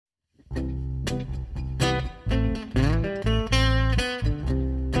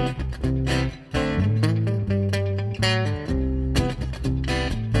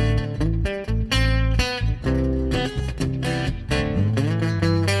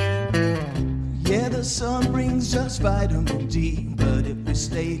us vitamin D, but if we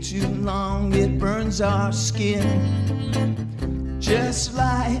stay too long, it burns our skin. Just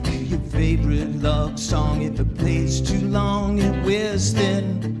like your favorite love song, if it plays too long, it wears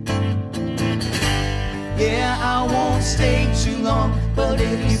thin. Yeah, I won't stay too long, but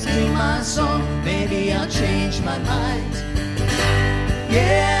if you play my song, maybe I'll change my mind.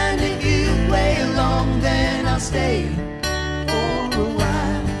 Yeah, and if you play along, then I'll stay for a while.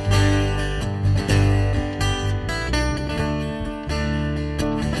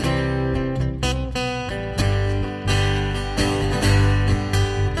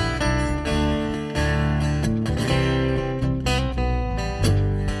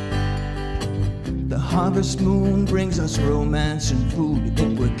 The harvest moon brings us romance and food,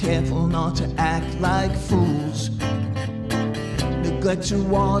 if we're careful not to act like fools. Neglect to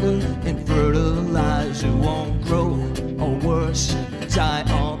water and fertilizer won't grow, or worse, die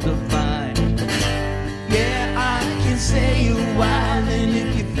on the vine. Yeah, I can stay a while, and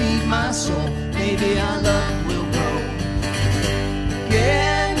if you feed my soul, maybe our love will grow.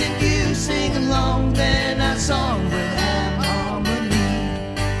 Yeah, and if you sing along, then our song will have harmony.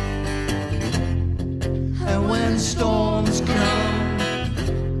 And when the storms come,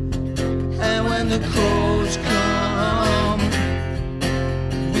 and when the crows come,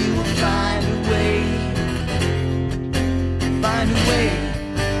 we will find a way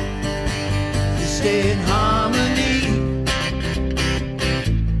to stay in harmony.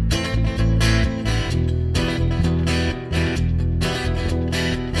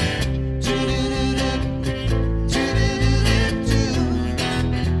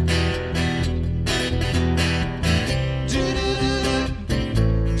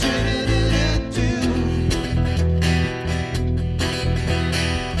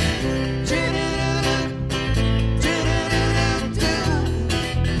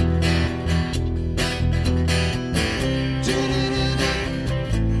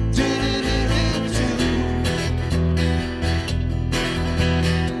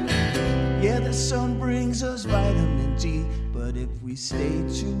 Yeah, the sun brings us vitamin D, but if we stay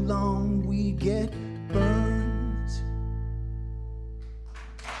too long, we get burned.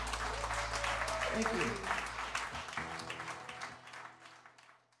 Thank you.